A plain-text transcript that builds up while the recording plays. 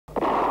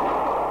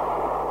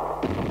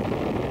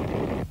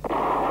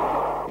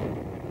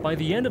By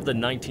the end of the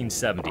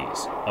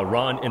 1970s,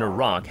 Iran and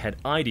Iraq had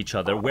eyed each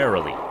other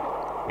warily,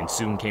 and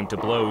soon came to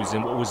blows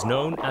in what was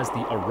known as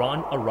the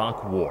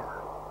Iran-Iraq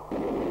War.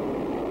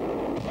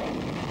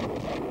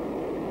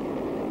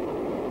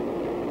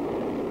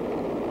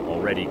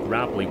 Already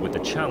grappling with the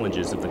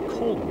challenges of the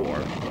Cold War,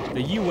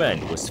 the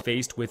UN was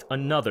faced with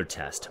another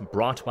test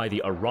brought by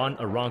the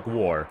Iran-Iraq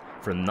War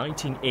from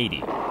 1980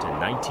 to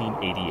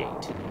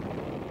 1988.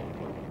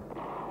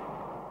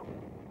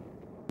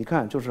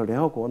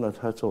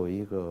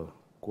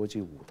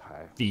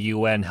 The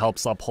UN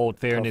helps uphold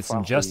fairness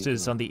and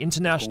justice on the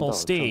international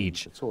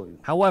stage.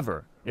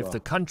 However, if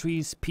the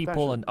countries,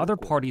 people, and other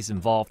parties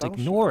involved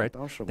ignore it,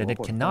 then it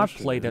cannot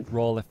play that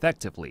role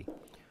effectively.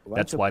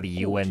 That's why the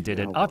UN did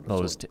its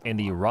utmost in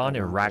the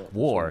Iran-Iraq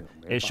War,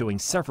 issuing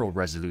several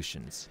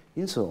resolutions.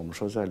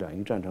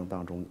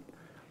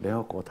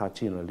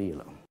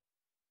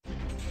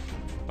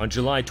 On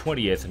July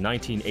 20th,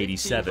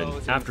 1987,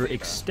 after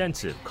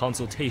extensive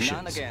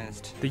consultations,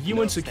 the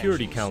UN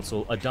Security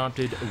Council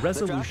adopted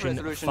Resolution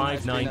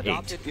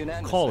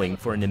 598, calling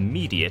for an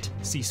immediate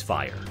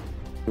ceasefire.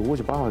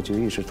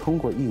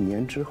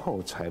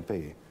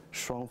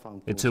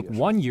 It took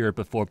 1 year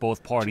before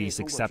both parties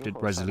accepted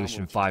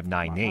Resolution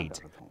 598.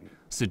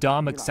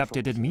 Saddam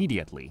accepted it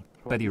immediately,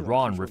 but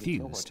Iran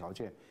refused.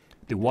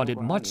 They wanted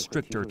much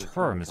stricter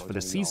terms for the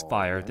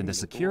ceasefire than the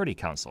Security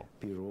Council.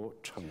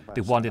 They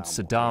wanted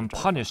Saddam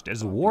punished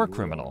as a war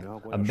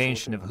criminal, a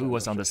mention of who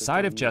was on the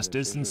side of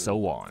justice, and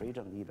so on.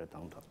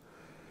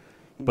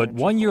 But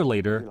 1 year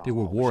later, they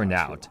were worn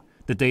out.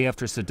 The day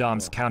after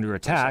Saddam's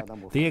counterattack,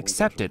 they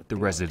accepted the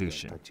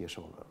resolution.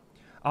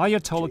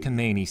 Ayatollah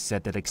Khomeini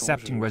said that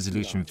accepting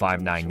Resolution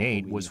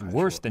 598 was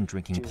worse than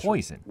drinking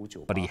poison,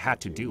 but he had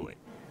to do it.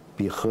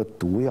 The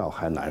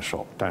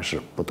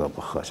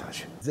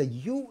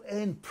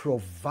UN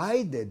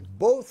provided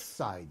both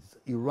sides,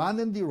 Iran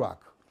and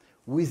Iraq,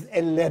 with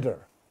a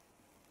letter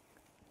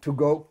to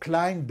go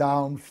climb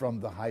down from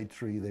the high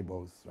tree they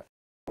both read.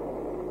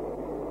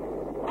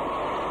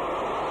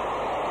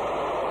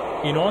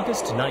 In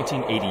August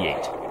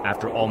 1988,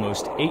 after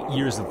almost 8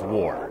 years of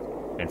war,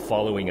 and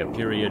following a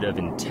period of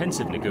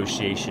intensive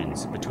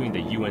negotiations between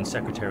the UN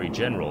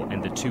Secretary-General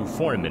and the two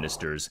foreign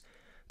ministers,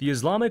 the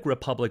Islamic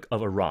Republic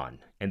of Iran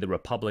and the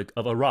Republic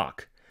of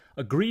Iraq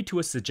agreed to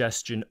a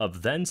suggestion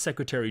of then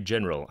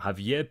Secretary-General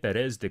Javier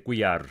Pérez de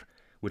Cuéllar,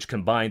 which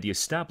combined the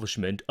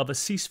establishment of a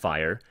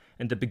ceasefire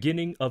and the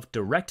beginning of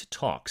direct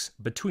talks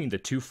between the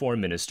two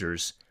foreign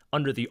ministers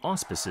under the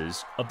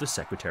auspices of the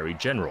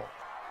Secretary-General.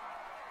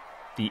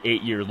 The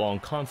 8-year-long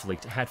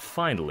conflict had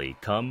finally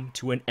come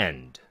to an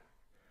end.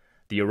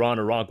 The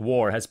Iran-Iraq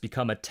War has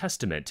become a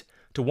testament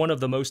to one of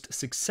the most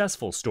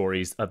successful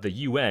stories of the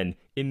UN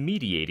in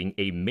mediating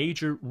a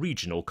major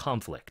regional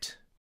conflict.